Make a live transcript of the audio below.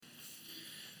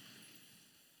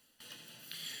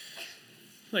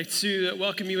I'd like to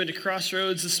welcome you into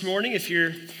Crossroads this morning. If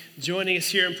you're joining us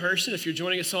here in person, if you're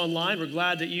joining us online, we're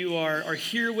glad that you are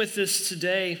here with us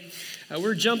today.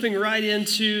 We're jumping right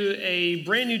into a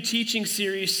brand new teaching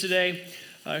series today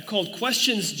called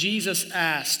Questions Jesus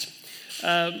Asked.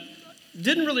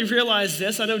 Didn't really realize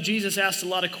this. I know Jesus asked a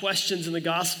lot of questions in the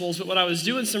Gospels, but when I was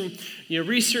doing some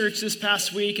research this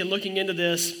past week and looking into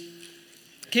this,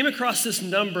 came across this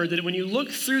number that when you look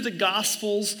through the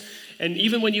Gospels, and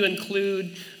even when you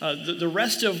include the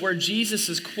rest of where Jesus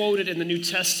is quoted in the New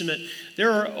Testament,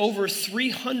 there are over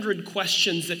 300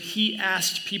 questions that he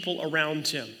asked people around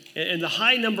him. And the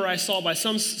high number I saw by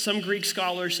some Greek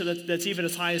scholars, so that's even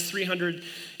as high as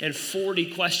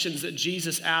 340 questions that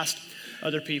Jesus asked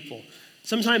other people.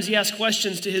 Sometimes he asked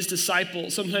questions to his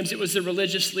disciples. Sometimes it was the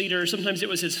religious leader. Sometimes it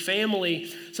was his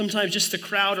family. Sometimes just the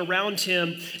crowd around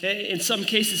him. In some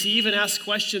cases, he even asked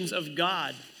questions of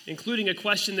God, including a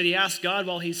question that he asked God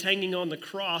while he's hanging on the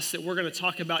cross that we're going to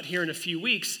talk about here in a few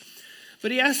weeks. But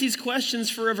he asked these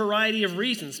questions for a variety of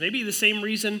reasons, maybe the same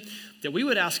reason that we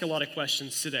would ask a lot of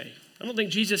questions today. I don't think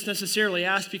Jesus necessarily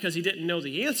asked because he didn't know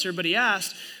the answer, but he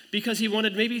asked because he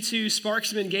wanted maybe to spark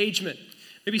some engagement,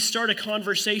 maybe start a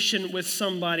conversation with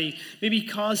somebody, maybe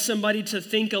cause somebody to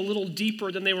think a little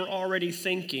deeper than they were already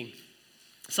thinking.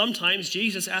 Sometimes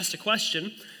Jesus asked a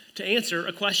question to answer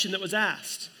a question that was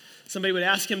asked. Somebody would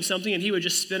ask him something and he would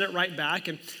just spin it right back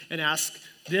and ask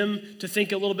them to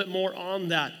think a little bit more on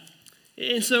that.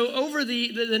 And so over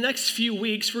the next few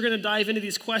weeks, we're going to dive into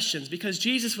these questions because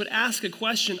Jesus would ask a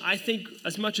question, I think,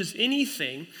 as much as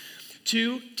anything,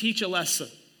 to teach a lesson.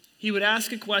 He would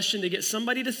ask a question to get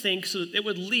somebody to think so that it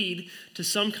would lead to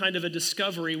some kind of a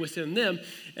discovery within them.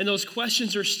 And those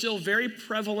questions are still very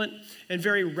prevalent and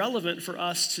very relevant for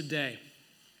us today.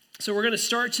 So we're going to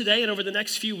start today and over the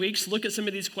next few weeks, look at some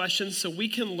of these questions so we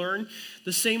can learn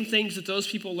the same things that those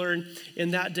people learned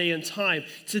in that day and time.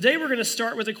 Today we're going to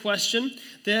start with a question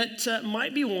that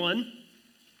might be one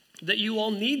that you all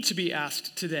need to be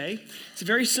asked today. It's a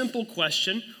very simple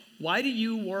question. Why do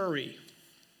you worry?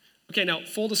 Okay, now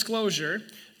full disclosure,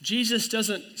 Jesus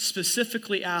doesn't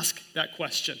specifically ask that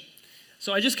question.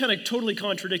 So I just kind of totally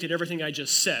contradicted everything I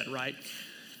just said, right?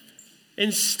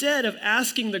 Instead of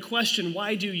asking the question,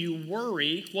 why do you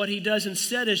worry, what he does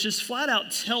instead is just flat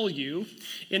out tell you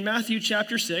in Matthew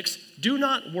chapter 6, do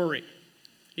not worry.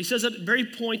 He says it very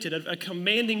pointed, a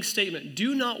commanding statement.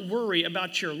 Do not worry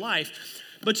about your life.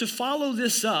 But to follow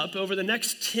this up over the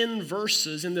next 10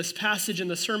 verses in this passage in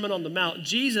the Sermon on the Mount,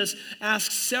 Jesus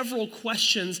asks several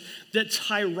questions that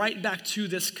tie right back to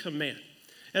this command.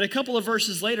 And a couple of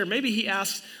verses later, maybe he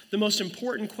asks the most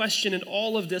important question in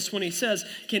all of this when he says,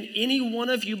 can any one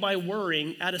of you by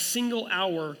worrying add a single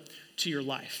hour to your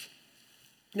life?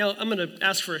 Now, I'm going to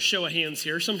ask for a show of hands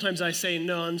here. Sometimes I say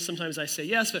none, sometimes I say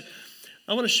yes, but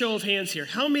I want a show of hands here.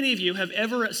 How many of you have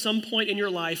ever at some point in your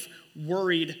life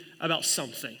worried about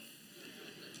something?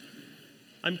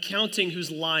 I'm counting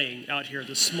who's lying out here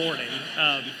this morning.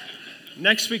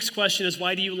 Next week's question is,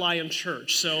 why do you lie in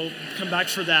church? So come back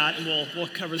for that, and we'll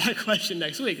cover that question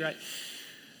next week, right?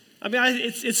 I mean,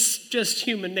 it's just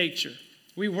human nature.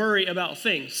 We worry about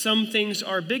things. Some things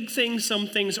are big things. Some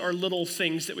things are little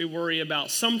things that we worry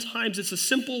about. Sometimes it's a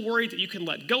simple worry that you can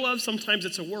let go of. Sometimes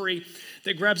it's a worry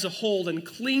that grabs a hold and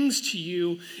clings to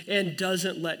you and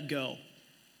doesn't let go.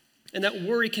 And that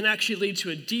worry can actually lead to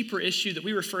a deeper issue that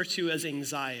we refer to as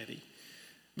anxiety.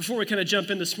 Before we kind of jump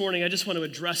in this morning, I just want to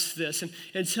address this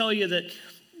and tell you that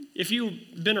if you've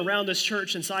been around this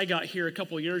church since I got here a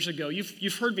couple years ago,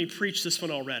 you've heard me preach this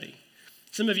one already.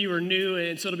 Some of you are new,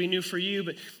 and so it'll be new for you,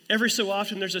 but every so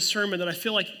often there's a sermon that I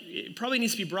feel like it probably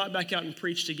needs to be brought back out and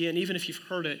preached again, even if you've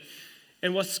heard it.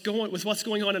 And what's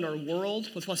going on in our world,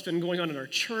 with what's been going on in our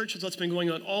church, with what's been going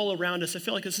on all around us, I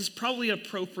feel like this is probably an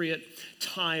appropriate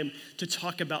time to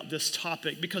talk about this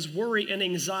topic because worry and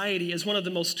anxiety is one of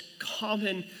the most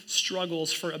common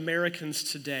struggles for Americans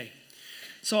today.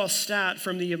 I saw a stat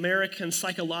from the American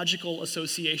Psychological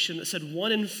Association that said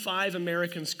 1 in 5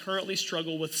 Americans currently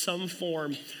struggle with some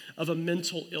form of a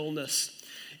mental illness,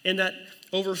 and that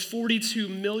over 42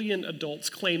 million adults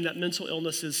claim that mental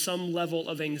illness is some level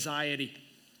of anxiety.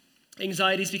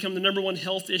 Anxiety has become the number 1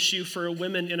 health issue for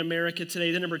women in America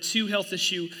today, the number 2 health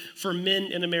issue for men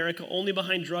in America, only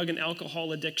behind drug and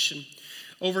alcohol addiction.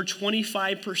 Over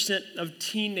 25% of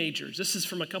teenagers, this is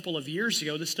from a couple of years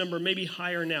ago, this number may be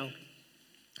higher now.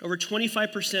 Over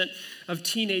 25% of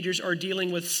teenagers are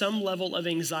dealing with some level of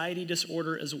anxiety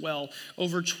disorder as well.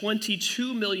 Over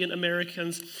 22 million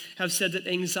Americans have said that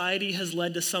anxiety has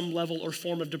led to some level or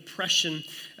form of depression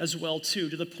as well too,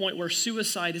 to the point where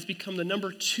suicide has become the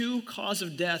number 2 cause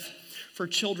of death for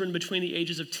children between the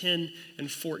ages of 10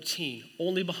 and 14,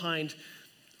 only behind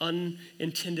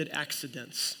unintended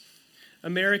accidents.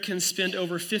 Americans spend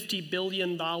over $50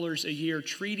 billion a year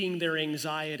treating their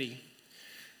anxiety.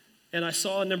 And I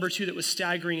saw a number two that was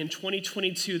staggering. In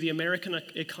 2022, the American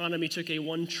economy took a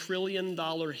 $1 trillion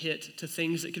hit to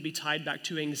things that could be tied back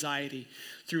to anxiety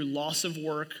through loss of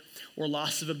work or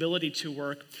loss of ability to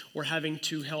work or having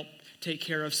to help take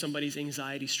care of somebody's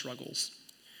anxiety struggles.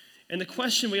 And the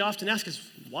question we often ask is,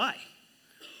 why?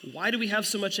 Why do we have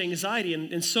so much anxiety?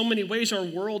 And in so many ways, our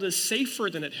world is safer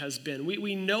than it has been.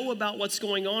 We know about what's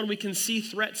going on. We can see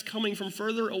threats coming from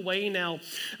further away now.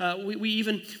 We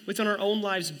even, within our own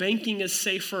lives, banking is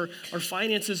safer. Our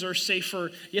finances are safer.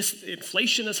 Yes,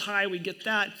 inflation is high. We get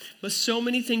that. But so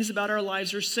many things about our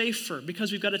lives are safer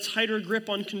because we've got a tighter grip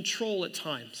on control at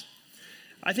times.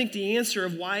 I think the answer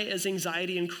of why is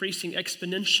anxiety increasing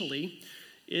exponentially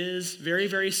is very,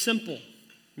 very simple.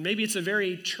 Maybe it's a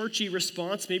very churchy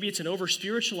response. Maybe it's an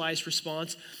over-spiritualized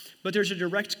response. But there's a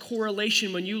direct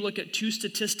correlation when you look at two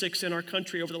statistics in our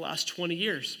country over the last 20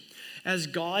 years. As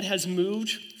God has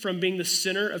moved from being the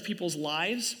center of people's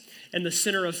lives and the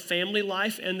center of family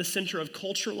life and the center of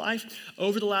culture life,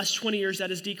 over the last 20 years that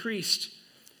has decreased.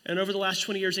 And over the last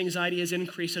 20 years, anxiety has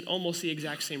increased at almost the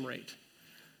exact same rate.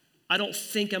 I don't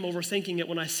think I'm overthinking it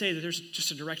when I say that there's just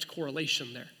a direct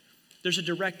correlation there. There's a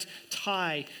direct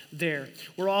tie there.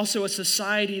 We're also a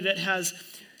society that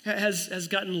has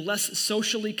gotten less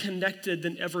socially connected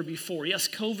than ever before. Yes,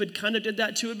 COVID kind of did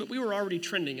that to it, but we were already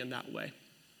trending in that way.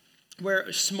 Where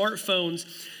smartphones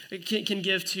can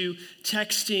give to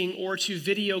texting or to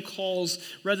video calls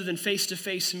rather than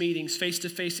face-to-face meetings,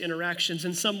 face-to-face interactions.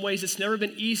 In some ways, it's never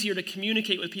been easier to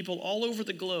communicate with people all over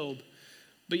the globe,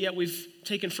 but yet we've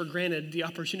taken for granted the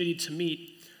opportunity to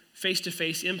meet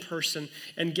face-to-face, in person,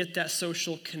 and get that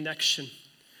social connection.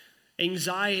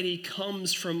 Anxiety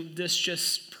comes from this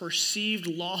just perceived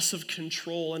loss of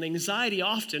control, and anxiety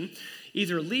often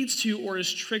either leads to or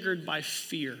is triggered by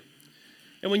fear.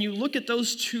 And when you look at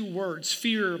those two words,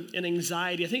 fear and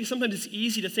anxiety, I think sometimes it's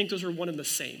easy to think those are one and the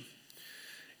same.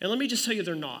 And let me just tell you,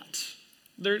 they're not.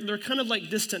 They're kind of like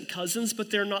distant cousins,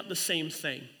 but they're not the same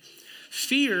thing.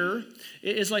 Fear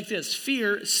is like this.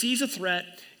 Fear sees a threat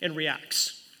and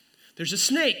reacts. There's a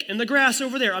snake in the grass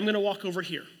over there. I'm going to walk over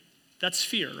here. That's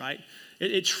fear, right?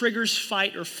 It triggers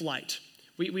fight or flight.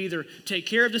 We either take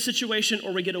care of the situation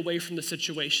or we get away from the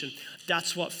situation.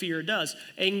 That's what fear does.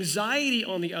 Anxiety,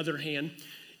 on the other hand,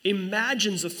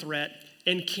 imagines a threat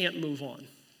and can't move on.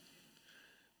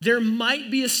 There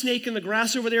might be a snake in the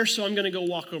grass over there, so I'm going to go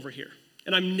walk over here.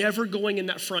 And I'm never going in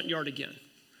that front yard again.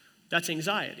 That's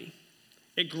anxiety.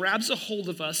 It grabs a hold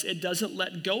of us. It doesn't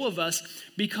let go of us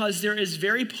because there is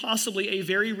very possibly a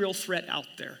very real threat out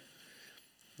there.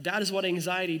 That is what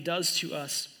anxiety does to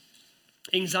us.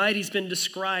 Anxiety's been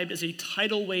described as a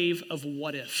tidal wave of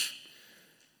what if.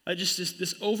 Just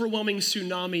this overwhelming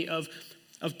tsunami of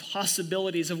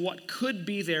possibilities of what could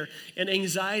be there. And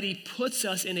anxiety puts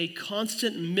us in a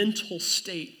constant mental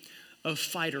state of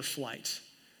fight or flight.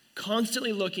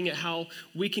 Constantly looking at how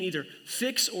we can either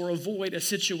fix or avoid a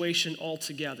situation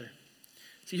altogether.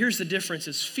 See, here's the difference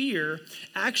is fear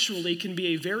actually can be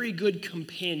a very good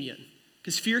companion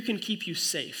because fear can keep you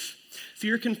safe.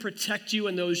 Fear can protect you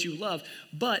and those you love,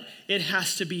 but it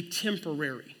has to be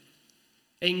temporary.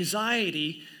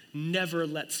 Anxiety never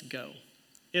lets go.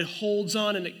 It holds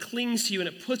on and it clings to you and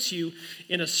it puts you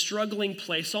in a struggling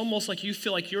place, almost like you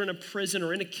feel like you're in a prison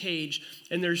or in a cage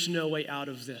and there's no way out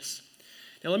of this.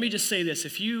 Now, let me just say this.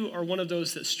 If you are one of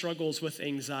those that struggles with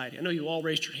anxiety, I know you all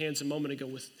raised your hands a moment ago.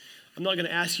 I'm not going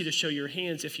to ask you to show your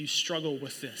hands if you struggle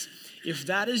with this. If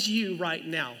that is you right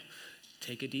now,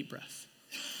 take a deep breath.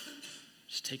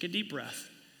 Just take a deep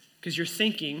breath because you're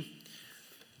thinking,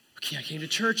 okay, I came to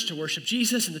church to worship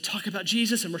Jesus and to talk about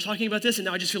Jesus, and we're talking about this, and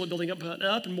now I just feel it building up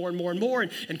and more and more and more.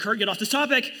 And Kurt, get off this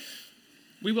topic.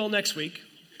 We will next week,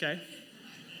 okay?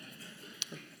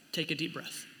 Take a deep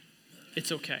breath.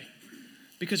 It's okay.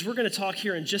 Because we're going to talk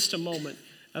here in just a moment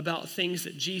about things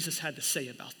that Jesus had to say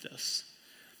about this.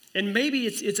 And maybe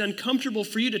it's uncomfortable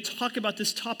for you to talk about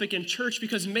this topic in church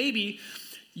because maybe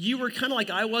you were kind of like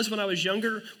I was when I was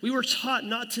younger. We were taught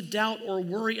not to doubt or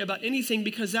worry about anything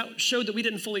because that showed that we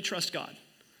didn't fully trust God.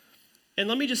 And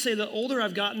let me just say, the older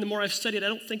I've gotten, the more I've studied, I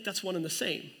don't think that's one and the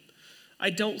same.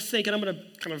 I don't think, and I'm going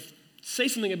to kind of say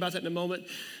something about that in a moment,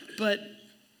 but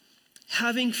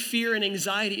having fear and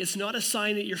anxiety is not a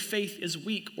sign that your faith is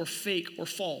weak or fake or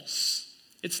false.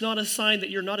 It's not a sign that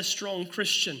you're not a strong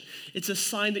Christian. It's a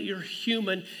sign that you're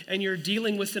human and you're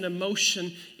dealing with an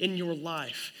emotion in your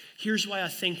life. Here's why I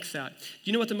think that. Do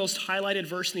you know what the most highlighted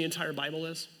verse in the entire Bible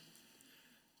is?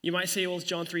 You might say, well, it's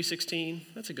John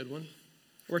 3:16. That's a good one.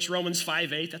 Or it's Romans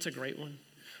 5:8. That's a great one.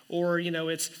 Or,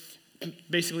 it's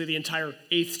basically the entire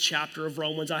 8th chapter of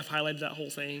Romans. I've highlighted that whole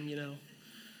thing,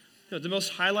 The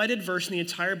most highlighted verse in the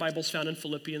entire Bible is found in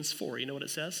Philippians 4. You know what it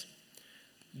says?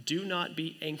 Do not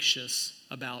be anxious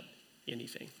about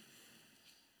anything.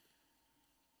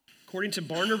 According to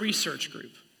Barna Research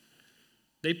Group,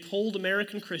 they polled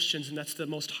American Christians, and that's the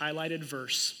most highlighted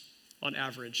verse on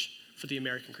average for the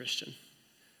American Christian.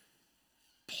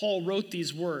 Paul wrote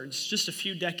these words just a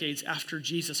few decades after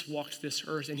Jesus walked this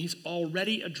earth, and he's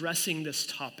already addressing this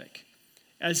topic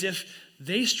as if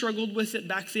they struggled with it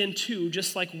back then too,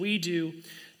 just like we do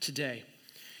today.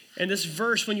 And this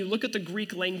verse, when you look at the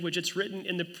Greek language, it's written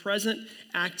in the present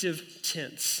active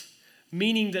tense,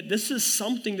 meaning that this is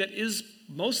something that is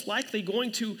most likely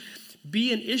going to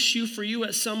be an issue for you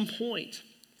at some point.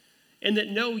 And that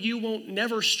no, you won't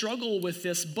never struggle with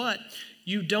this, but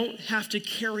you don't have to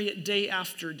carry it day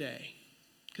after day.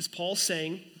 Because Paul's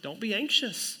saying, don't be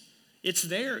anxious. It's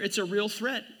there. It's a real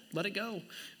threat. Let it go.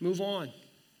 Move on.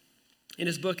 In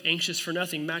his book, Anxious for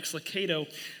Nothing, Max Lucado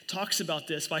talks about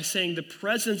this by saying the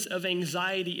presence of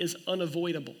anxiety is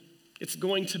unavoidable. It's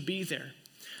going to be there.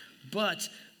 But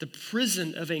the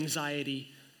prison of anxiety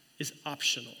is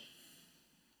optional.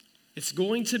 It's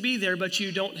going to be there, but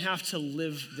you don't have to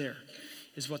live there,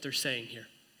 is what they're saying here.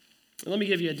 Let me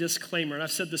give you a disclaimer, and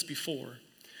I've said this before.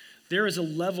 There is a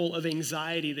level of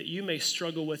anxiety that you may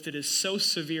struggle with that is so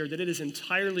severe that it is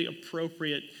entirely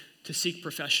appropriate to seek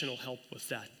professional help with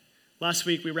that. Last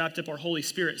week, we wrapped up our Holy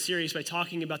Spirit series by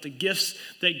talking about the gifts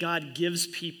that God gives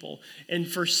people. And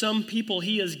for some people,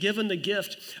 he has given the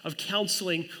gift of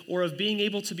counseling or of being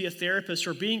able to be a therapist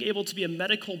or being able to be a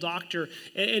medical doctor.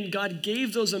 And God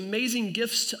gave those amazing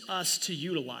gifts to us to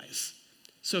utilize.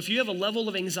 So if you have a level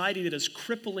of anxiety that is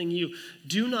crippling you,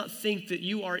 do not think that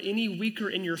you are any weaker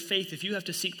in your faith if you have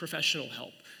to seek professional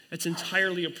help. It's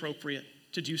entirely appropriate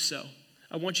to do so.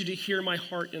 I want you to hear my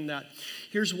heart in that.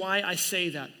 Here's why I say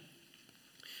that.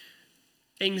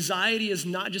 Anxiety is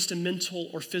not just a mental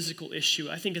or physical issue.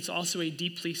 I think it's also a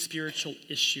deeply spiritual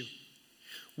issue.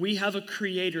 We have a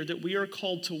creator that we are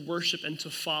called to worship and to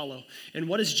follow. And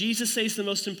what does Jesus say is the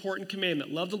most important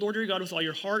commandment? Love the Lord your God with all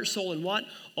your heart, soul, and what?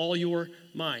 All your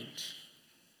mind.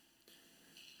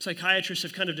 Psychiatrists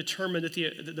have kind of determined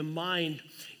that the mind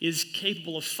is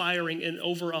capable of firing in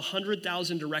over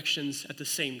 100,000 directions at the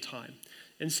same time.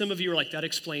 And some of you are like, that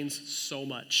explains so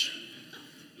much.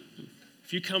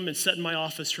 If you come and sit in my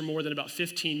office for more than about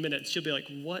 15 minutes, you'll be like,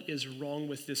 what is wrong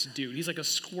with this dude? He's like a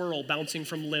squirrel bouncing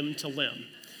from limb to limb.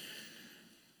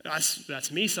 That's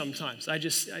me sometimes.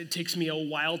 It takes me a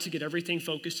while to get everything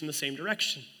focused in the same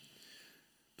direction.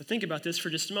 But think about this for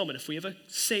just a moment. If we have a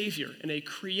Savior and a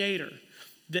Creator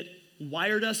that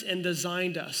wired us and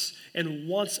designed us and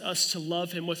wants us to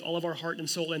love him with all of our heart and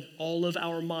soul and all of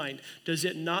our mind, does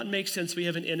it not make sense we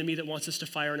have an enemy that wants us to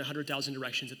fire in 100,000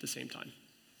 directions at the same time?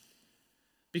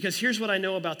 Because here's what I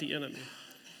know about the enemy.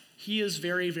 He is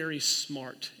very, very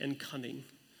smart and cunning.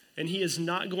 And he is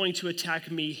not going to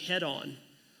attack me head on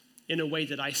in a way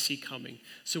that I see coming.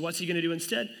 So what's he going to do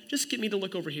instead? Just get me to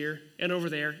look over here and over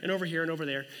there and over here and over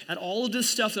there at all of this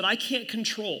stuff that I can't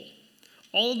control,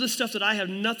 all of this stuff that I have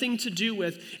nothing to do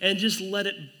with, and just let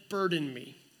it burden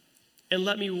me and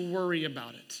let me worry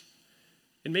about it.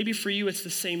 And maybe for you, it's the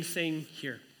same thing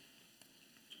here.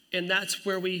 And that's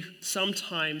where we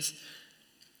sometimes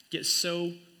get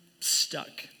so stuck,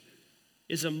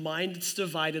 is a mind that's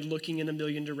divided looking in a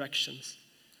million directions.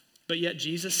 But yet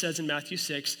Jesus says in Matthew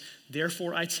 6,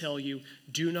 therefore I tell you,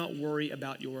 do not worry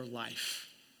about your life.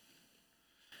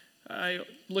 I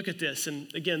look at this,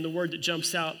 and again, the word that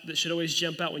jumps out, that should always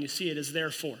jump out when you see it, is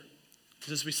therefore.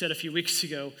 As we said a few weeks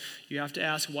ago, you have to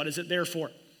ask, what is it there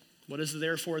for? What is the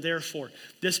therefore there for?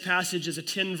 This passage is a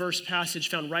 10-verse passage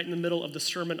found right in the middle of the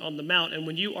Sermon on the Mount. And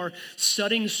when you are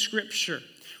studying Scripture,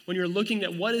 when you're looking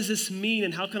at what does this mean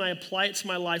and how can I apply it to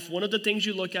my life, one of the things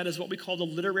you look at is what we call the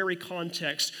literary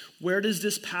context. Where does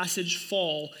this passage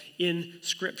fall in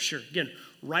Scripture? Again,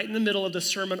 right in the middle of the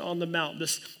Sermon on the Mount,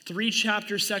 this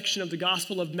 3-chapter section of the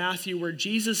Gospel of Matthew where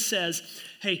Jesus says,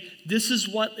 hey, this is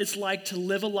what it's like to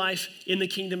live a life in the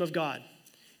kingdom of God.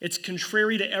 It's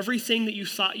contrary to everything that you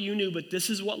thought you knew, but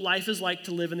this is what life is like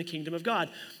to live in the kingdom of God.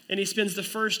 And he spends the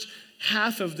first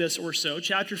half of this or so,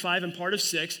 chapter 5 and part of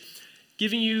 6,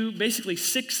 giving you basically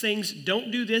 6 things. Don't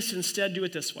do this, instead do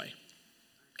it this way.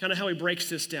 Kind of how he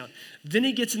breaks this down. Then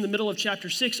he gets in the middle of chapter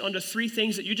 6 onto 3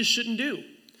 things that you just shouldn't do.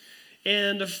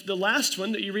 And the last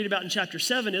one that you read about in chapter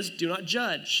 7 is do not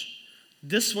judge.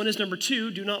 This one is number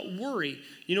 2, do not worry.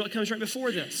 You know what comes right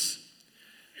before this?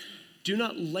 Do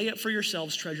not lay up for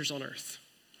yourselves treasures on earth.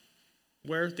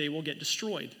 where they will get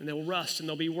destroyed and they will rust and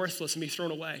they'll be worthless and be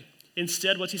thrown away.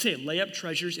 Instead, what's he say? Lay up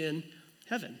treasures in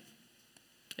heaven.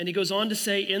 And he goes on to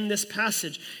say in this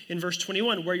passage in verse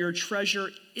 21, where your treasure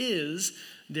is,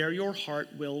 there your heart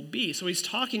will be. So he's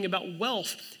talking about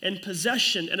wealth and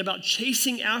possession and about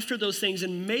chasing after those things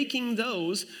and making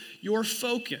those your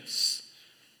focus.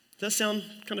 Does that sound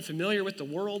kind of familiar with the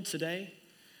world today?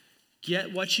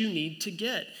 Get what you need to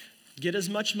get. Get as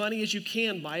much money as you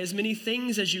can. Buy as many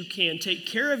things as you can. Take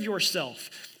care of yourself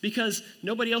because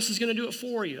nobody else is going to do it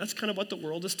for you. That's kind of what the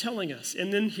world is telling us.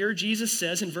 And then here Jesus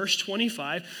says in verse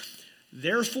 25,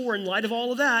 therefore, in light of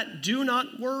all of that, do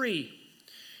not worry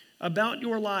about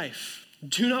your life.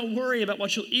 Do not worry about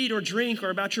what you'll eat or drink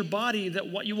or about your body, that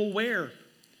what you will wear.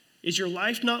 Is your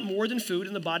life not more than food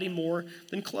and the body more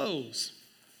than clothes?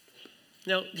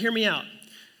 Now, hear me out.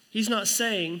 He's not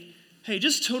saying, hey,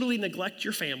 just totally neglect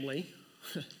your family.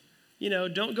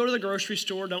 Don't go to the grocery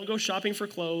store. Don't go shopping for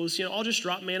clothes. I'll just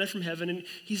drop manna from heaven. And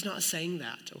he's not saying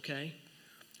that, okay?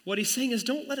 What he's saying is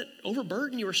don't let it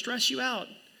overburden you or stress you out.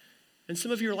 And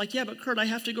some of you are like, yeah, but Kurt, I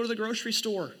have to go to the grocery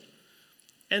store.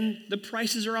 And the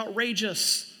prices are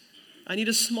outrageous. I need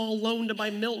a small loan to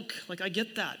buy milk. I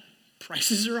get that.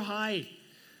 Prices are high.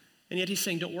 And yet he's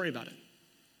saying, don't worry about it.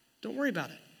 Don't worry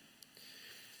about it.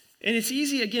 And it's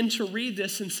easy, again, to read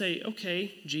this and say,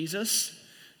 okay, Jesus,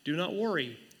 do not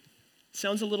worry.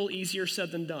 Sounds a little easier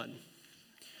said than done.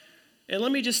 And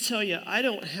let me just tell you, I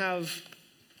don't have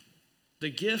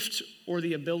the gift or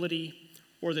the ability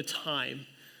or the time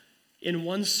in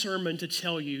one sermon to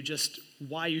tell you just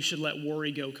why you should let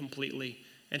worry go completely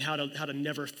and how to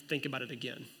never think about it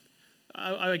again.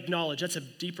 I acknowledge that's a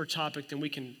deeper topic than we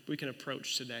can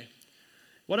approach today.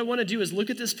 What I want to do is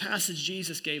look at this passage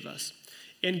Jesus gave us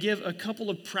and give a couple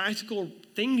of practical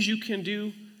things you can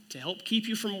do to help keep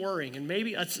you from worrying. And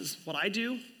maybe that's what I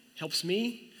do, helps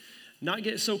me not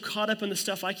get so caught up in the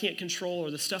stuff I can't control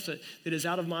or the stuff that is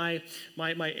out of my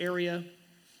area.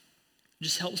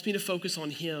 Just helps me to focus on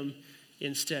him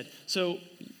instead. So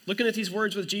looking at these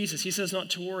words with Jesus, he says not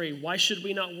to worry. Why should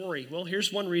we not worry? Well,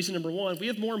 here's one reason. Number one, we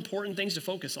have more important things to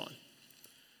focus on.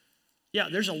 Yeah,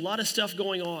 there's a lot of stuff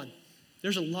going on.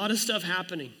 There's a lot of stuff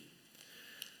happening.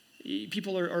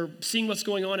 People are seeing what's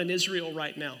going on in Israel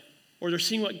right now, or they're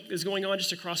seeing what is going on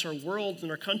just across our world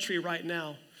and our country right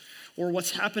now, or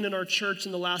what's happened in our church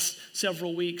in the last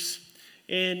several weeks.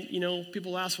 And,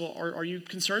 people ask, well, are you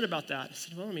concerned about that? I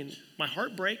said, well, my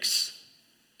heart breaks,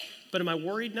 but am I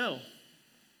worried? No.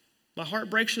 My heart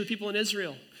breaks for the people in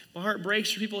Israel. My heart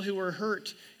breaks for people who were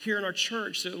hurt here in our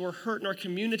church, that were hurt in our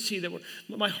community.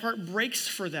 My heart breaks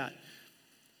for that.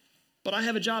 But I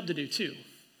have a job to do too.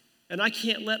 And I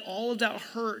can't let all of that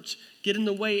hurt get in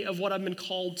the way of what I've been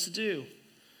called to do.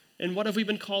 And what have we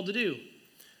been called to do?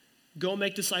 Go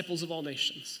make disciples of all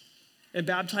nations and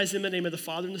baptize them in the name of the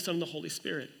Father and the Son and the Holy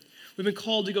Spirit. We've been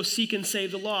called to go seek and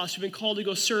save the lost. We've been called to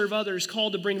go serve others,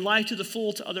 called to bring life to the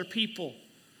full to other people.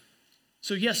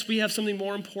 So yes, we have something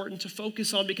more important to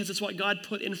focus on because it's what God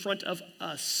put in front of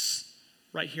us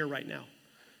right here, right now.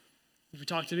 We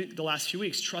talked about the last few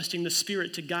weeks, trusting the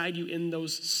Spirit to guide you in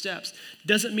those steps.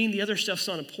 Doesn't mean the other stuff's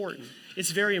not important.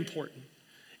 It's very important.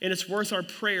 And it's worth our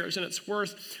prayers, and it's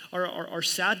worth our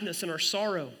sadness and our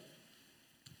sorrow.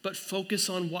 But focus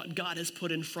on what God has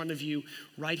put in front of you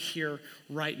right here,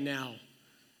 right now.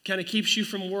 Kind of keeps you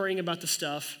from worrying about the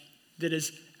stuff that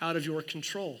is out of your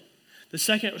control. The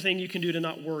second thing you can do to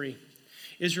not worry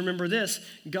is remember this: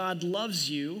 God loves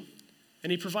you,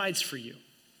 and he provides for you.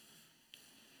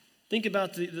 Think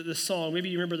about the song. Maybe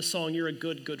you remember the song, You're a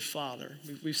Good, Good Father.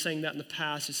 We've sang that in the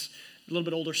past. It's a little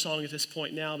bit older song at this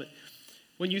point now. But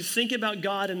when you think about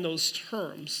God in those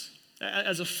terms,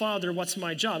 as a father, what's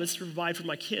my job? It's to provide for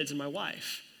my kids and my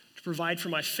wife, to provide for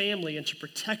my family and to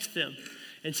protect them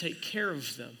and take care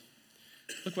of them.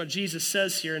 Look what Jesus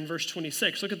says here in verse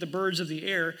 26. Look at the birds of the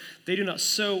air. They do not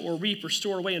sow or reap or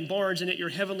store away in barns, and yet your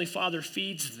heavenly Father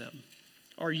feeds them.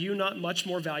 Are you not much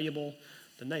more valuable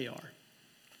than they are?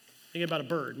 Think about a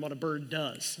bird and what a bird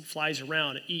does. It flies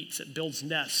around, it eats, it builds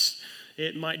nests.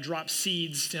 It might drop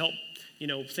seeds to help,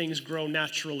 things grow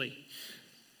naturally.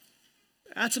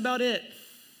 That's about it.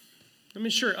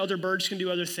 Sure, other birds can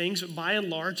do other things, but by and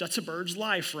large, that's a bird's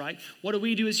life, right? What do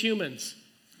we do as humans?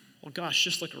 Well, gosh,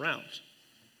 just look around.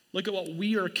 Look at what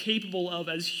we are capable of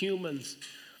as humans.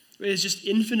 It is just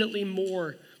infinitely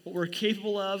more what we're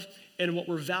capable of and what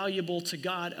we're valuable to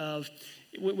God of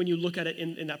when you look at it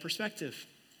in that perspective.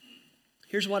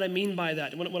 Here's what I mean by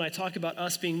that. When I talk about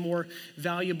us being more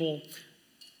valuable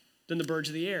than the birds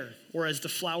of the air, or as the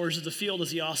flowers of the field,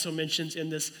 as he also mentions in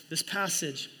this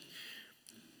passage.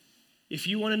 If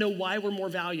you want to know why we're more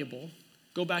valuable,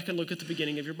 Go back and look at the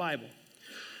beginning of your Bible.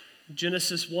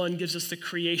 Genesis 1 gives us the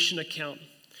creation account.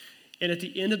 And at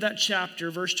the end of that chapter,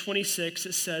 verse 26,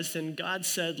 it says, "Then God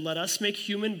said, let us make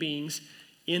human beings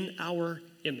in our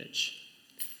image,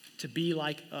 to be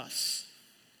like us."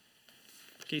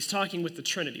 Okay, he's talking with the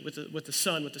Trinity, with the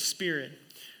Son, with the Spirit.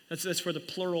 That's where the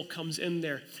plural comes in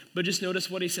there. But just notice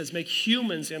what he says, make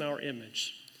humans in our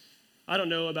image. I don't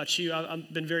know about you.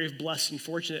 I've been very blessed and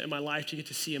fortunate in my life to get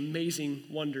to see amazing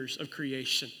wonders of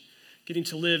creation. Getting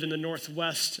to live in the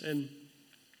Northwest and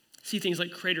see things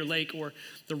like Crater Lake or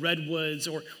the Redwoods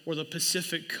or the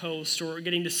Pacific Coast, or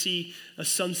getting to see a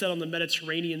sunset on the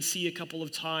Mediterranean Sea a couple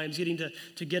of times, getting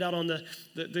to get out on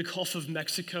the Gulf of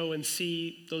Mexico and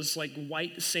see those like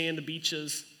white sand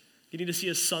beaches, getting to see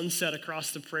a sunset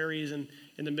across the prairies in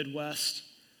the Midwest,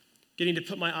 getting to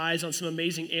put my eyes on some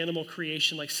amazing animal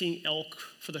creation, like seeing elk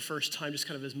for the first time, just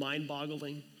kind of is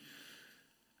mind-boggling.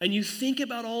 And you think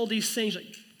about all these things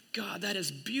like, God, that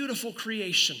is beautiful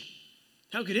creation.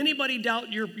 How could anybody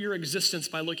doubt your existence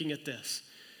by looking at this?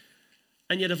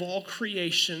 And yet of all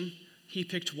creation, he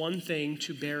picked one thing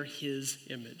to bear his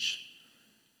image.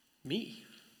 Me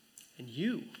and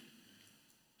you.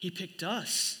 He picked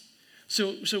us.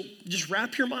 So just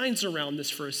wrap your minds around this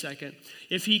for a second.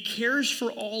 If he cares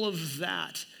for all of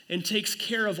that and takes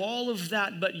care of all of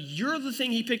that, but you're the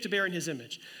thing he picked to bear in his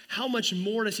image, how much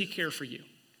more does he care for you?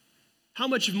 How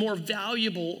much more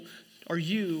valuable are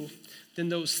you than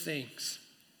those things?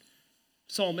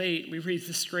 Psalm 8, we read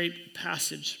this great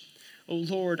passage. O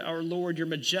Lord, our Lord, your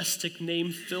majestic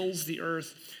name fills the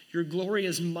earth. Your glory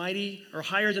is mighty or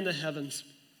higher than the heavens.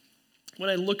 When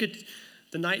I look at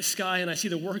the night sky and I see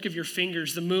the work of your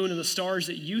fingers, the moon and the stars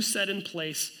that you set in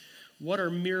place, what are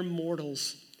mere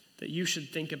mortals that you should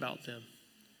think about them?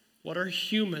 What are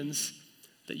humans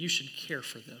that you should care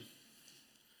for them?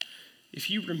 If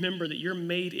you remember that you're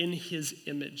made in his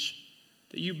image,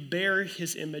 that you bear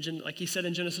his image, and like he said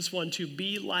in Genesis 1, to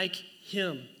be like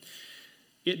him,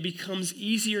 it becomes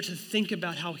easier to think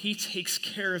about how he takes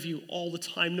care of you all the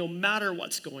time, no matter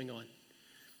what's going on.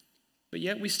 But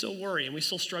yet we still worry and we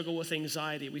still struggle with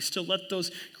anxiety. We still let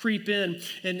those creep in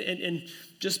and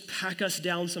just pack us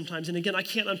down sometimes. And again, I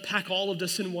can't unpack all of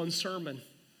this in one sermon.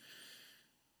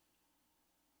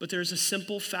 But there's a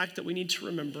simple fact that we need to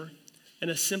remember and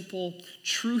a simple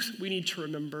truth we need to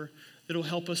remember that will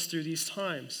help us through these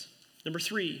times. Number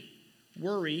 3,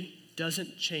 worry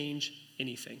doesn't change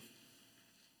anything.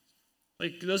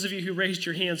 Like those of you who raised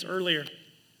your hands earlier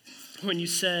when you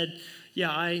said, yeah,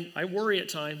 I worry at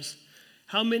times.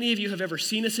 How many of you have ever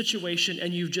seen a situation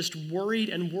and you've just worried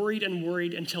and worried and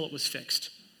worried until it was fixed?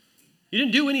 You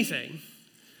didn't do anything,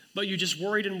 but you just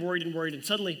worried and worried and worried, and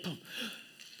suddenly, boom,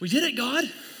 we did it, God.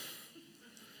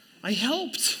 I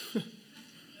helped.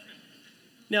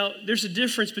 Now, there's a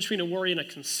difference between a worry and a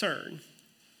concern.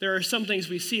 There are some things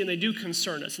we see and they do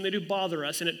concern us and they do bother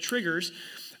us, and it triggers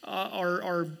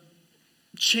our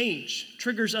change,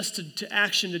 triggers us to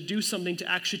action, to do something to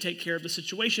actually take care of the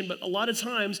situation. But a lot of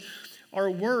times, our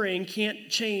worrying can't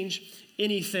change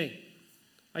anything.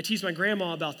 I tease my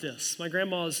grandma about this. My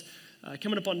grandma's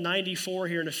coming up on 94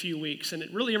 here in a few weeks, and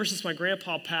it really ever since my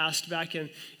grandpa passed back in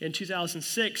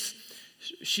 2006,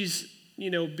 she's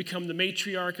become the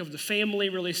matriarch of the family,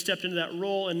 really stepped into that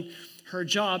role, and her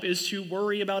job is to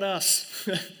worry about us.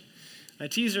 I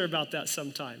tease her about that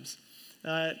sometimes.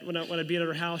 When I'd be at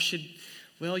her house, she'd,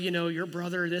 well, your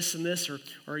brother this and this,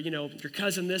 or your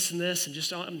cousin this and this,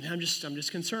 and I'm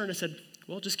just concerned. I said,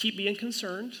 well, just keep being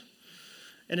concerned,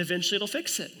 and eventually it'll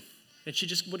fix it. And she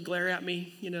just would glare at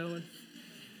me, and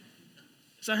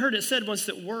because I heard it said once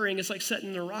that worrying is like sitting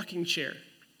in a rocking chair.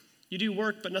 You do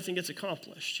work, but nothing gets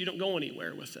accomplished. You don't go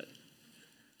anywhere with it.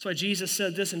 That's why Jesus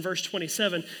said this in verse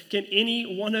 27, can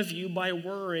any one of you, by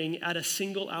worrying, add a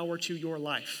single hour to your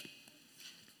life?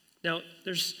 Now,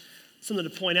 there's something to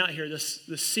point out here, this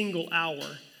single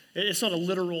hour. It's not a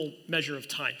literal measure of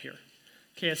time here.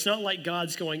 Okay, it's not like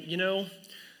God's going,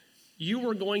 you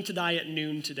were going to die at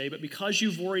noon today, but because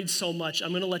you've worried so much,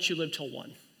 I'm going to let you live till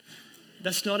 1.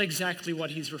 That's not exactly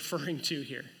what he's referring to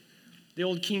here. The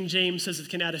old King James says it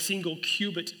can add a single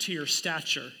cubit to your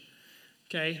stature.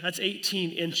 Okay, that's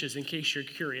 18 inches in case you're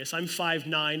curious. I'm 5'9",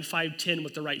 5'10"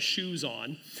 with the right shoes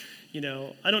on.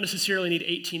 I don't necessarily need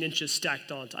 18 inches stacked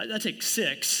on top. I take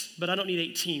 6, but I don't need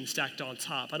 18 stacked on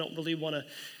top. I don't really want to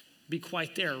be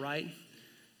quite there, right?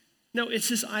 No, it's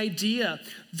this idea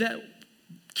that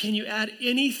can you add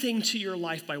anything to your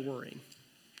life by worrying?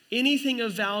 Anything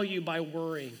of value by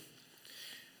worrying?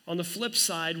 On the flip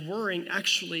side, worrying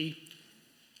actually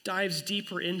dives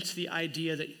deeper into the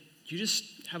idea that you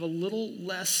just have a little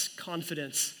less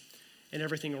confidence in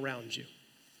everything around you.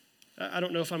 I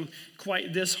don't know if I'm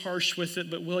quite this harsh with it,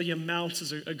 but William Mounce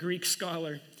is a Greek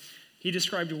scholar. He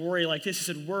described worry like this. He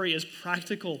said, worry is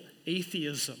practical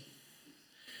atheism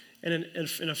and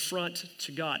an affront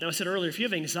to God. Now, I said earlier, if you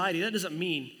have anxiety, that doesn't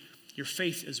mean your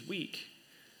faith is weak.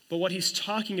 But what he's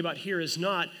talking about here is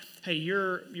not, hey,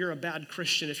 you're a bad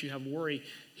Christian if you have worry.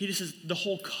 He just says the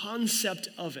whole concept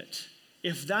of it.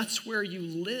 If that's where you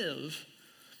live,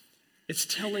 it's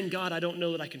telling God, I don't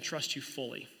know that I can trust you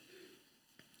fully.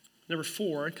 Number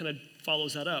 4 kind of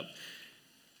follows that up.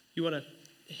 You want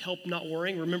to help not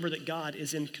worrying? Remember that God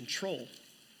is in control.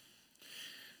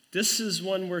 This is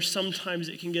one where sometimes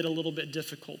it can get a little bit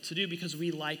difficult to do because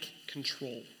we like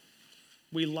control.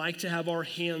 We like to have our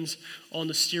hands on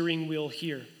the steering wheel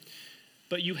here.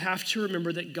 But you have to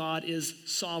remember that God is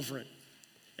sovereign.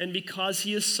 And because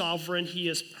he is sovereign, he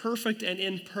is perfect and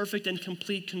in perfect and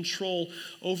complete control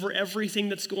over everything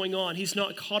that's going on. He's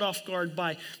not caught off guard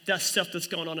by that stuff that's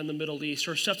going on in the Middle East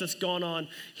or stuff that's gone on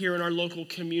here in our local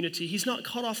community. He's not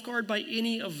caught off guard by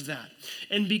any of that.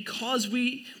 And because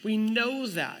we know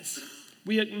that,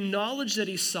 we acknowledge that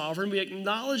he's sovereign, we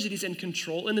acknowledge that he's in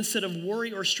control, and instead of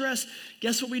worry or stress,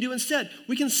 guess what we do instead?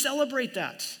 We can celebrate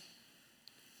that.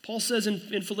 Paul says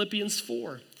in Philippians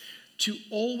 4, to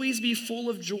always be full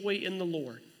of joy in the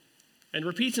Lord. And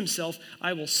repeats himself,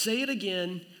 I will say it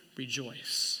again,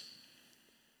 rejoice.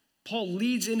 Paul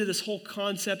leads into this whole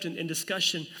concept and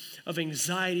discussion of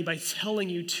anxiety by telling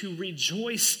you to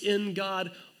rejoice in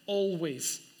God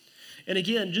always. And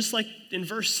again, just like in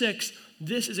verse 6,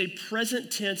 this is a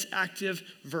present tense active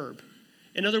verb.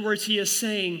 In other words, he is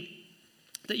saying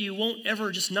that you won't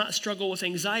ever just not struggle with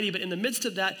anxiety, but in the midst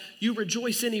of that, you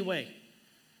rejoice anyway.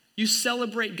 You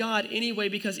celebrate God anyway,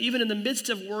 because even in the midst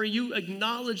of worry, you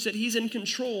acknowledge that he's in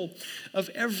control of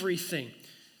everything.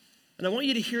 And I want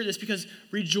you to hear this, because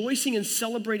rejoicing and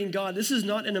celebrating God, this is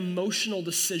not an emotional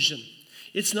decision.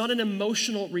 It's not an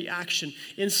emotional reaction.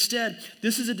 Instead,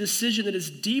 this is a decision that is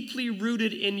deeply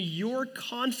rooted in your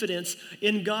confidence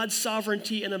in God's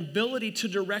sovereignty and ability to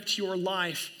direct your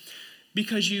life,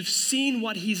 because you've seen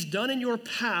what he's done in your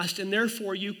past, and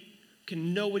therefore you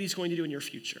can know what he's going to do in your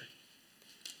future.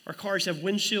 Our cars have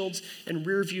windshields and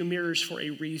rear view mirrors for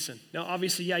a reason. Now,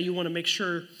 obviously, you want to make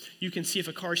sure you can see if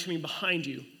a car is coming behind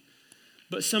you.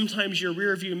 But sometimes your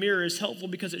rear view mirror is helpful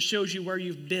because it shows you where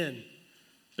you've been.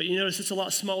 But you notice it's a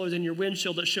lot smaller than your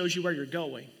windshield that shows you where you're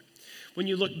going. When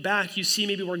you look back, you see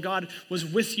maybe where God was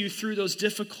with you through those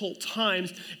difficult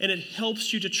times, and it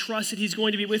helps you to trust that he's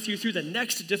going to be with you through the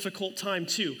next difficult time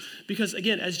too. Because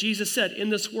again, as Jesus said, in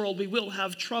this world we will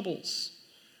have troubles.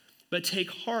 But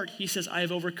take heart, he says, I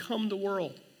have overcome the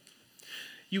world.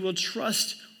 You will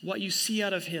trust what you see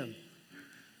out of him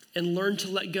and learn to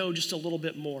let go just a little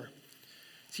bit more.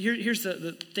 See, here's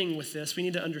the thing with this. We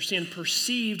need to understand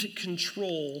perceived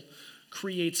control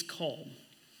creates calm.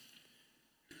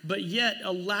 But yet,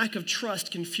 a lack of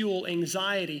trust can fuel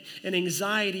anxiety, and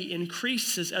anxiety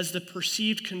increases as the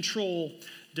perceived control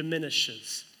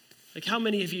diminishes. Like, how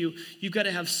many of you've got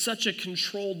to have such a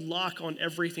controlled lock on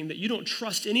everything that you don't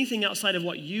trust anything outside of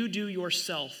what you do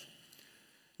yourself?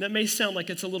 That may sound like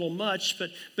it's a little much,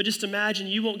 but just imagine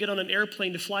you won't get on an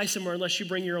airplane to fly somewhere unless you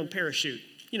bring your own parachute,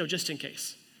 just in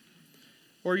case.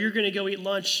 Or you're going to go eat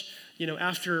lunch,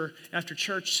 after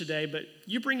church today, but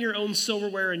you bring your own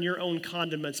silverware and your own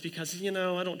condiments because,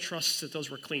 I don't trust that those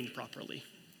were cleaned properly.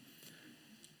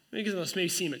 Because those may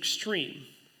seem extreme.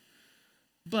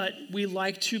 But we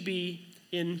like to be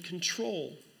in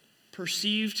control.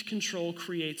 Perceived control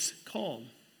creates calm.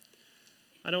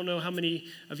 I don't know how many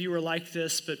of you are like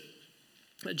this, but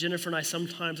Jennifer and I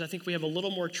sometimes, I think we have a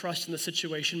little more trust in the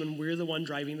situation when we're the one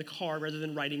driving the car rather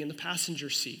than riding in the passenger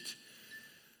seat.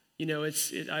 I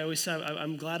always say,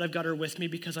 I'm glad I've got her with me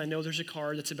because I know there's a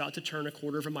car that's about to turn a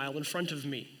quarter of a mile in front of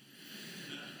me.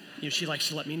 She likes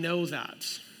to let me know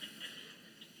that.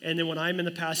 And then when I'm in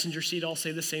the passenger seat, I'll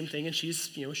say the same thing, and she's,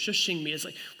 shushing me. It's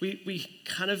like we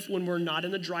kind of, when we're not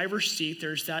in the driver's seat,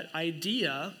 there's that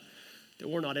idea that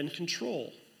we're not in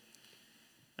control.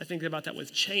 I think about that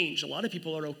with change. A lot of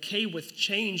people are okay with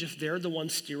change if they're the one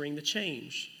steering the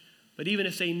change. But even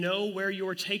if they know where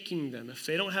you're taking them, if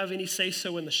they don't have any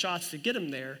say-so in the shots to get them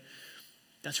there,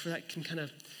 that's where that can kind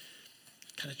of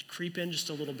creep in just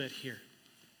a little bit here.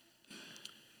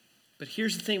 But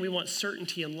here's the thing, we want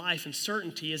certainty in life, and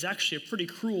certainty is actually a pretty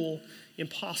cruel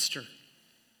imposter.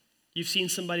 You've seen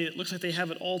somebody that looks like they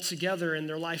have it all together and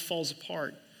their life falls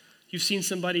apart. You've seen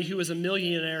somebody who is a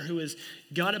millionaire who has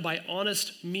got it by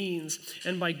honest means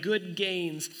and by good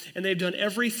gains, and they've done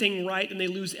everything right and they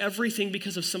lose everything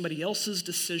because of somebody else's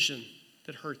decision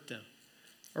that hurt them.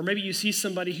 Or maybe you see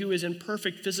somebody who is in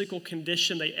perfect physical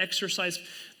condition, they exercise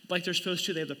like they're supposed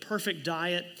to. They have the perfect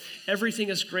diet. Everything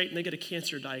is great, and they get a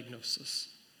cancer diagnosis.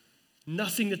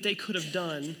 Nothing that they could have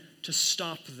done to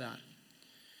stop that.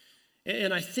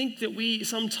 And I think that we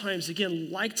sometimes,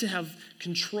 again, like to have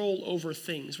control over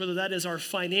things, whether that is our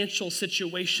financial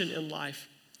situation in life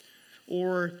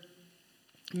or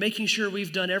making sure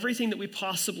we've done everything that we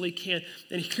possibly can.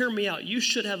 And hear me out, you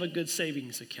should have a good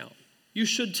savings account. You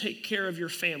should take care of your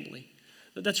family.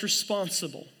 That's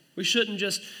responsible. We shouldn't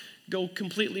just go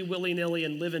completely willy-nilly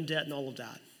and live in debt and all of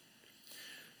that.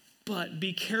 But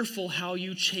be careful how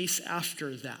you chase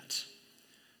after that.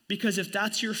 Because if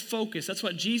that's your focus, that's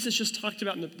what Jesus just talked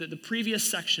about in the previous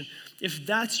section. If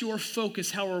that's your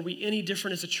focus, how are we any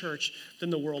different as a church than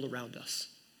the world around us?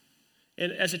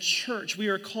 And as a church, we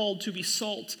are called to be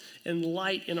salt and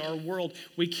light in our world.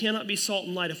 We cannot be salt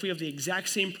and light if we have the exact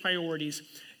same priorities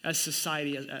as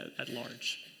society at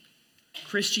large.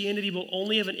 Christianity will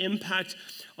only have an impact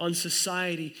on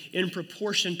society in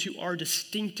proportion to our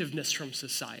distinctiveness from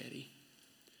society.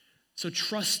 So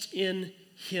trust in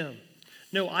Him.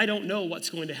 No, I don't know what's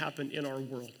going to happen in our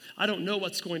world. I don't know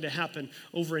what's going to happen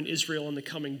over in Israel in the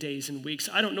coming days and weeks.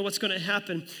 I don't know what's going to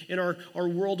happen in our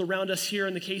world around us here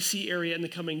in the KC area in the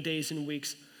coming days and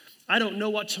weeks. I don't know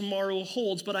what tomorrow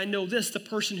holds, but I know this: the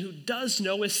person who does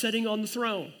know is sitting on the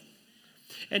throne.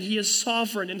 And He is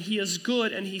sovereign, and He is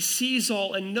good, and He sees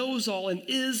all and knows all and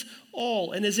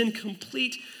is in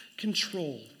complete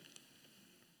control.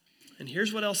 And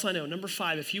here's what else I know. Number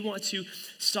 5, if you want to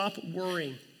stop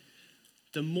worrying,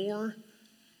 the more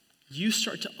you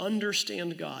start to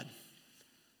understand God,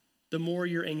 the more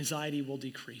your anxiety will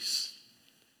decrease.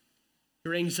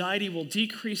 Your anxiety will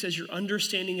decrease as your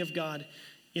understanding of God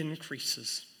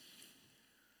increases.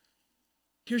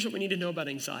 Here's what we need to know about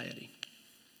anxiety.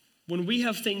 When we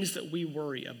have things that we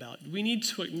worry about, we need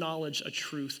to acknowledge a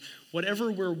truth.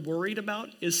 Whatever we're worried about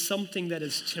is something that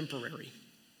is temporary.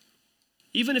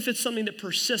 Even if it's something that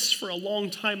persists for a long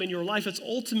time in your life, it's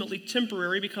ultimately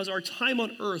temporary because our time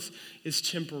on earth is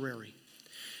temporary.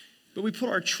 But we put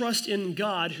our trust in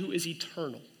God who is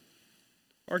eternal.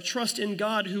 Our trust in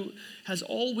God who has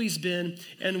always been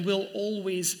and will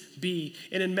always be.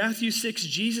 And in Matthew 6,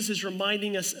 Jesus is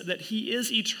reminding us that He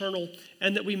is eternal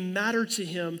and that we matter to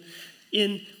Him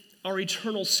in our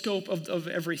eternal scope of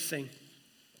everything.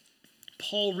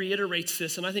 Paul reiterates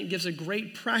this, and I think gives a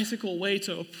great practical way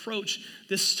to approach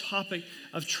this topic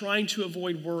of trying to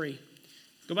avoid worry.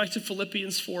 Go back to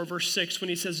Philippians 4, verse 6,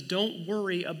 when he says, don't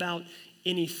worry about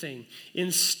anything.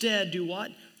 Instead, do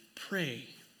what? Pray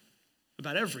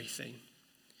about everything.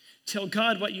 Tell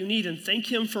God what you need and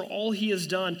thank Him for all He has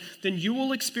done. Then you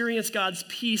will experience God's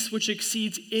peace, which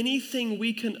exceeds anything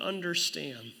we can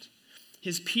understand.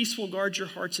 His peace will guard your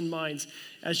hearts and minds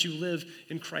as you live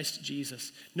in Christ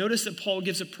Jesus. Notice that Paul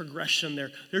gives a progression there.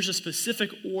 There's a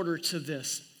specific order to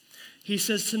this. He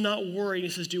says to not worry. He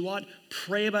says, do what?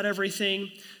 Pray about everything.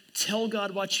 Tell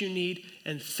God what you need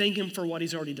and thank Him for what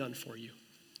He's already done for you.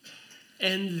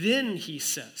 And then he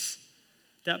says,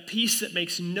 that peace that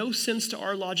makes no sense to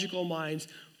our logical minds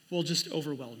will just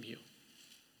overwhelm you.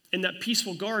 And that peace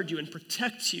will guard you and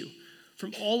protect you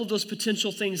from all of those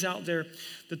potential things out there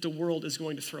that the world is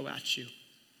going to throw at you.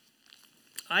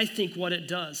 I think what it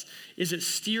does is it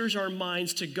steers our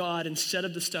minds to God instead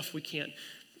of the stuff we can't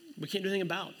do anything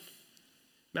about.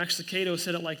 Max Lucado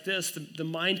said it like this: the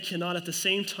mind cannot at the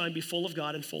same time be full of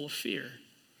God and full of fear.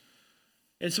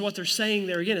 And so what they're saying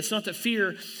there, again, it's not that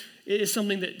fear is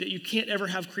something that you can't ever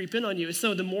have creep in on you. It's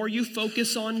so the more you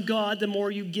focus on God, the more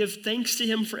you give thanks to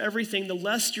Him for everything, the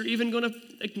less you're even going to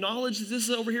acknowledge that this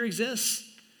over here exists.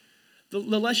 The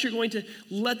less you're going to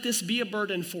let this be a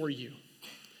burden for you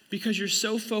because you're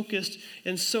so focused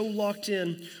and so locked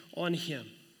in on Him.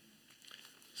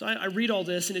 So I read all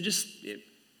this and it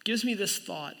gives me this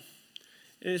thought.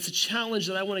 And it's a challenge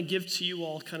that I want to give to you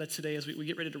all kind of today as we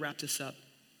get ready to wrap this up.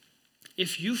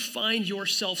 If you find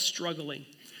yourself struggling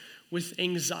with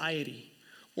anxiety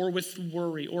or with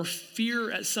worry or fear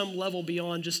at some level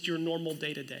beyond just your normal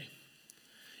day-to-day,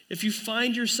 if you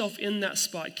find yourself in that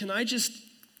spot, can I just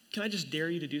dare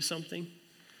you to do something?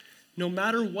 No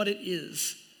matter what it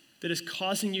is that is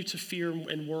causing you to fear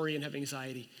and worry and have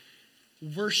anxiety,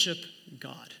 worship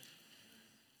God.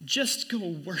 Just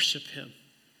go worship Him.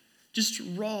 Just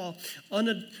raw,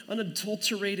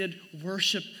 unadulterated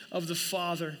worship of the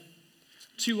Father.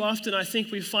 Too often, I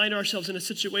think we find ourselves in a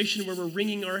situation where we're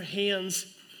wringing our hands,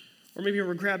 or maybe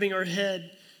we're grabbing our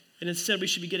head, and instead we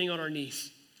should be getting on our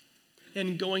knees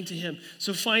and going to Him.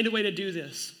 So find a way to do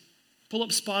this. Pull up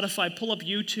Spotify, pull up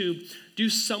YouTube, do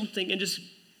something, and just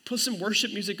put some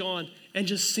worship music on and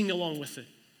just sing along with it.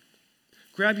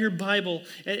 Grab your Bible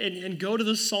and go to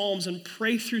the Psalms and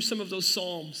pray through some of those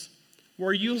Psalms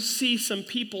where you'll see some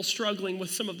people struggling with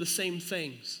some of the same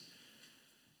things.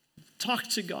 Talk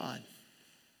to God.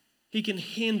 He can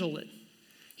handle it.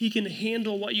 He can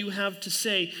handle what you have to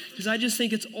say. Because I just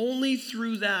think it's only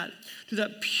through that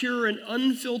pure and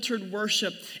unfiltered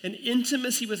worship and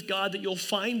intimacy with God that you'll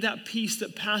find that peace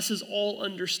that passes all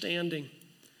understanding.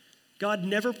 God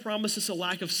never promised us a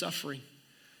lack of suffering.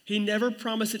 He never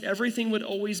promised that everything would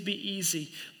always be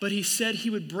easy, but he said he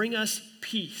would bring us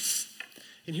peace.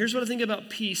 And here's what I think about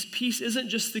peace. Peace isn't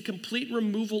just the complete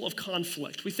removal of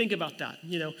conflict. We think about that.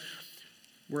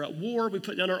 We're at war, we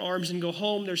put down our arms and go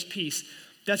home, there's peace.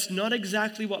 That's not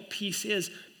exactly what peace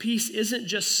is. Peace isn't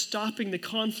just stopping the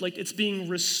conflict, it's being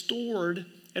restored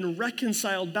and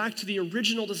reconciled back to the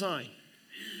original design.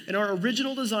 And our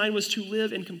original design was to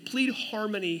live in complete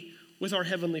harmony with our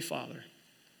Heavenly Father.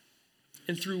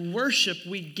 And through worship,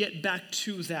 we get back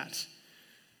to that.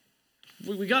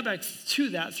 We got back to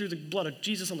that through the blood of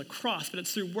Jesus on the cross, but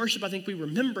it's through worship I think we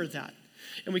remember that.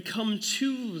 And we come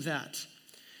to that.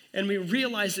 And we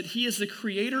realize that he is the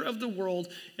creator of the world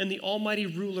and the almighty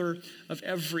ruler of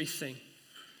everything.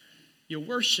 You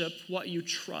worship what you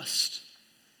trust.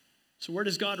 So where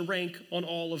does God rank on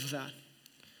all of that?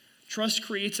 Trust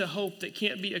creates a hope that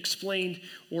can't be explained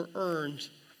or earned.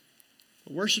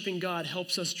 Worshiping God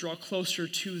helps us draw closer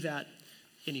to that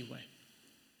anyway.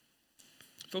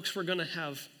 Folks, we're going to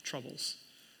have troubles.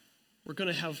 We're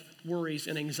going to have worries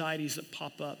and anxieties that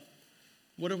pop up.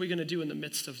 What are we going to do in the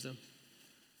midst of them?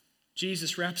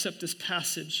 Jesus wraps up this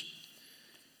passage,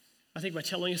 I think, by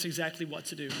telling us exactly what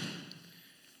to do. It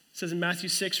says in Matthew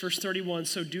 6, verse 31,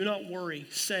 "So do not worry,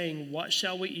 saying, 'What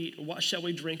shall we eat, or what shall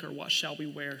we drink, or what shall we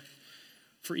wear?'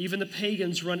 For even the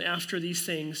pagans run after these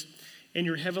things, and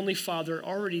your heavenly Father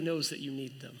already knows that you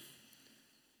need them."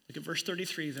 Look at verse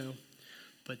 33, though.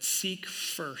 "But seek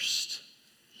first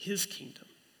his kingdom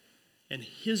and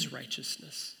his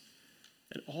righteousness,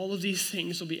 and all of these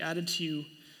things will be added to you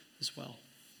as well."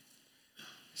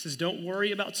 He says, don't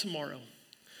worry about tomorrow,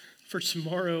 for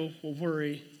tomorrow will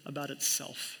worry about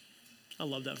itself. I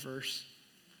love that verse.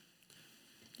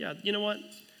 Yeah, you know what?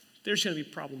 There's going to be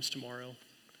problems tomorrow.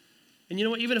 And you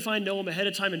know what? Even if I know them ahead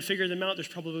of time and figure them out, there's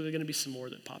probably going to be some more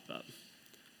that pop up.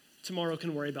 Tomorrow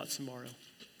can worry about tomorrow.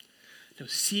 No,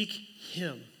 seek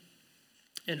him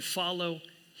and follow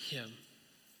him.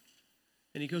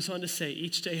 And he goes on to say,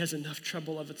 each day has enough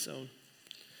trouble of its own.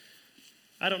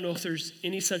 I don't know if there's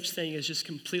any such thing as just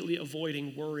completely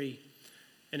avoiding worry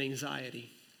and anxiety.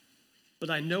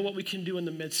 But I know what we can do in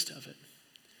the midst of it.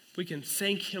 We can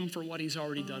thank him for what he's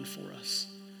already done for us.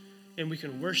 And we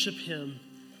can worship him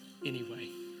anyway.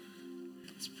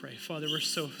 Let's pray. Father, we're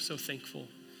so thankful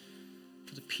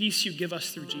for the peace you give us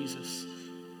through Jesus.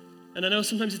 And I know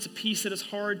sometimes it's a peace that is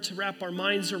hard to wrap our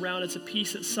minds around. It's a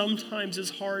peace that sometimes is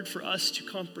hard for us to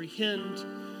comprehend,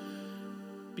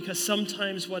 because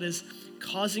sometimes what is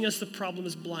causing us the problem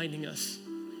is blinding us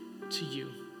to you.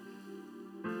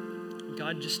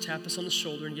 God, just tap us on the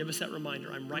shoulder and give us that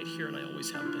reminder. I'm right here and I always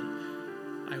have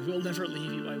been. I will never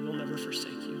leave you. I will never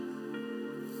forsake you.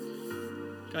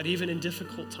 God, even in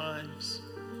difficult times,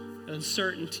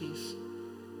 uncertainties,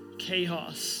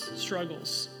 chaos,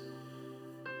 struggles,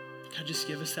 God, just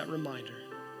give us that reminder.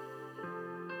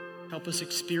 Help us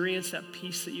experience that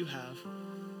peace that you have.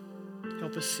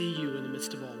 Help us see you in the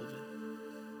midst of all of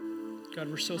it. God,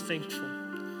 we're so thankful.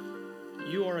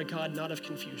 You are a God not of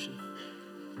confusion,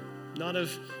 not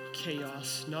of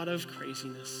chaos, not of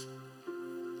craziness,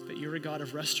 but you're a God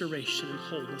of restoration and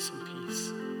wholeness and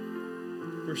peace.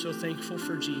 We're so thankful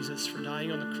for Jesus, for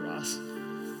dying on the cross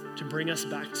to bring us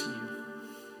back to you.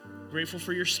 Grateful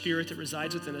for your Spirit that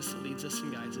resides within us, that leads us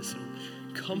and guides us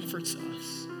and comforts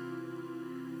us.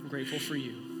 I'm grateful for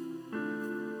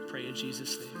you. Pray in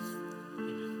Jesus' name.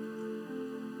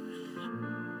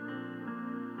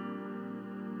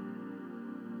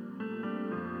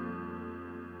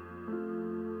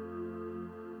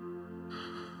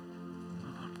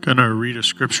 Going to read a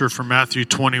scripture from Matthew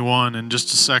 21 in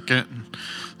just a second.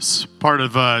 It's part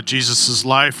of Jesus'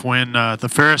 life when the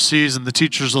Pharisees and the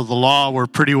teachers of the law were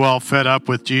pretty well fed up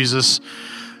with Jesus,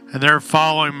 and they're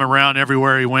following him around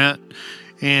everywhere he went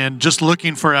and just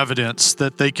looking for evidence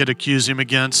that they could accuse him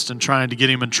against and trying to get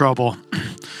him in trouble.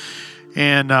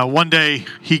 And one day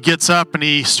he gets up and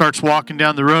he starts walking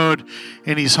down the road,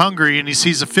 and he's hungry, and he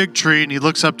sees a fig tree, and he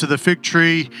looks up to the fig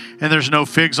tree, and there's no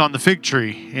figs on the fig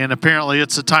tree. And apparently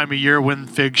it's the time of year when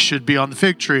figs should be on the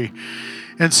fig tree.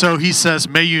 And so he says,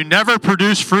 "May you never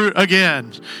produce fruit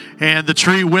again." And the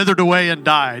tree withered away and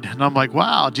died. And I'm like,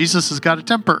 wow, Jesus has got a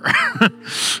temper.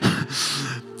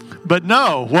 But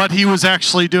no, what he was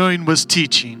actually doing was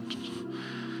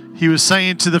teaching. He was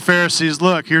saying to the Pharisees,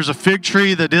 look, here's a fig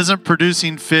tree that isn't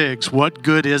producing figs. What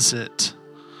good is it?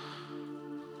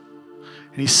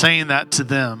 And he's saying that to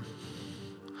them.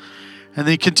 And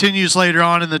then he continues later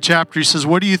on in the chapter. He says,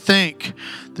 what do you think?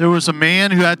 There was a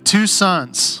man who had 2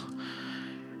 sons.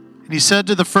 And he said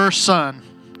to the first son,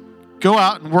 go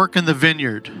out and work in the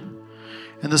vineyard.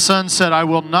 And the son said, I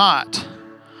will not.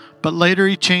 But later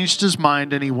he changed his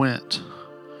mind and he went.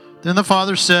 Then the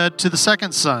father said to the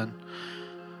second son,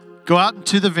 go out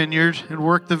into the vineyard and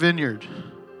work the vineyard.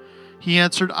 He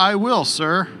answered, I will,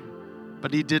 sir.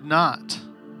 But he did not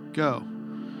go.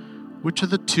 Which of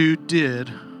the 2 did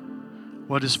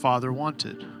what his father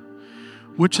wanted?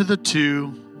 Which of the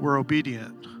 2 were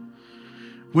obedient?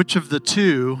 Which of the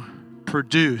 2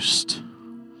 produced?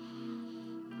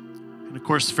 And of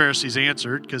course the Pharisees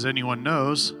answered, because anyone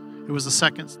knows, it was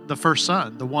the first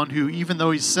son, the one who, even though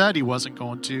he said he wasn't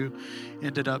going to,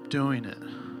 ended up doing it.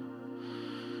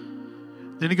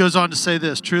 Then he goes on to say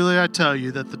this, truly I tell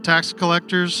you that the tax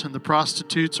collectors and the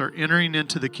prostitutes are entering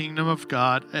into the kingdom of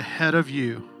God ahead of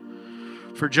you.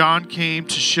 For John came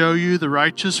to show you the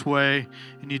righteous way,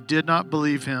 and you did not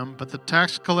believe him, but the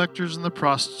tax collectors and the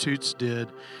prostitutes did.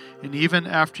 And even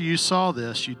after you saw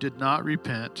this, you did not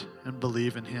repent and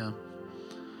believe in him.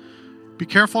 Be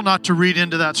careful not to read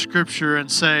into that scripture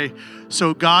and say,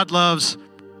 so God loves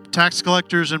tax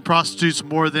collectors and prostitutes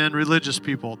more than religious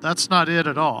people. That's not it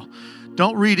at all.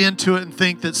 Don't read into it and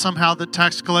think that somehow the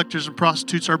tax collectors and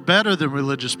prostitutes are better than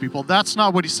religious people. That's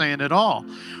not what he's saying at all.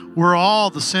 We're all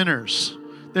the sinners.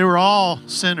 They were all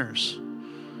sinners.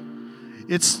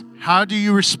 It's how do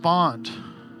you respond?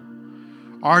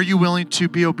 Are you willing to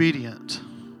be obedient?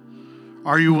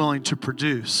 Are you willing to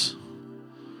produce?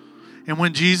 And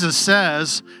when Jesus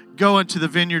says, go into the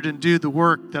vineyard and do the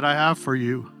work that I have for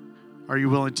you, are you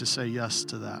willing to say yes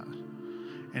to that?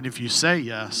 And if you say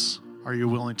yes, are you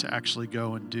willing to actually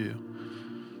go and do?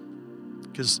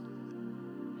 Because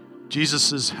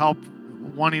Jesus is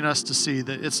wanting us to see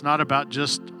that it's not about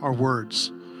just our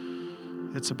words.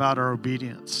 It's about our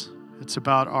obedience. It's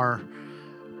about our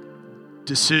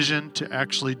decision to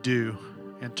actually do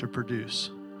and to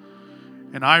produce.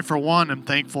 And I, for one, am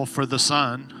thankful for the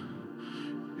Son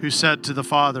who said to the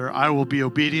Father, I will be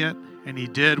obedient, and he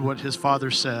did what his Father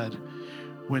said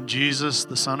when Jesus,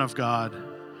 the Son of God,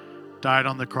 died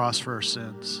on the cross for our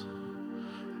sins.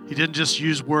 He didn't just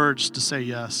use words to say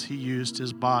yes. He used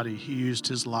his body. He used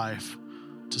his life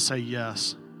to say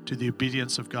yes to the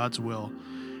obedience of God's will.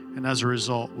 And as a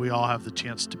result, we all have the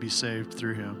chance to be saved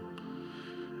through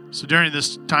him. So during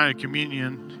this time of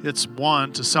communion, it's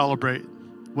one, to celebrate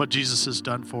what Jesus has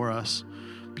done for us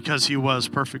because he was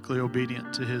perfectly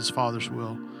obedient to his Father's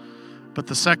will. But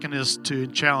the second is to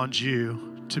challenge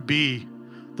you to be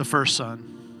the first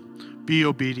son. Be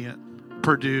obedient.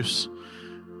 Produce.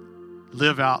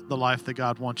 Live out the life that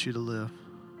God wants you to live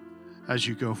as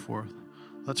you go forth.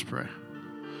 Let's pray.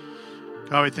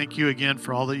 God, we thank you again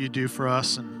for all that you do for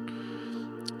us,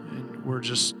 and we're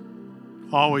just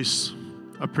always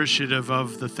appreciative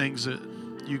of the things that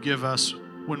you give us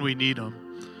when we need them.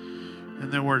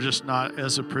 And then we're just not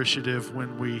as appreciative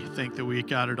when we think that we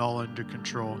got it all under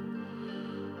control.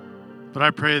 But I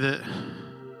pray that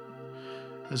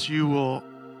as you will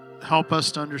help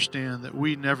us to understand that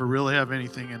we never really have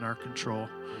anything in our control,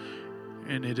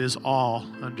 and it is all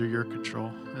under your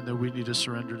control, and that we need to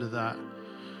surrender to that,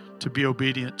 to be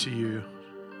obedient to you,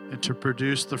 and to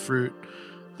produce the fruit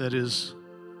that is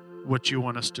what you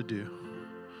want us to do,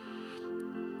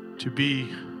 to be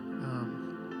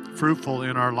fruitful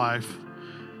in our life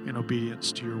in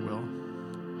obedience to your will.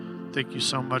 Thank you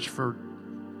so much for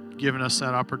giving us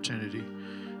that opportunity.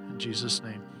 In Jesus'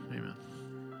 name.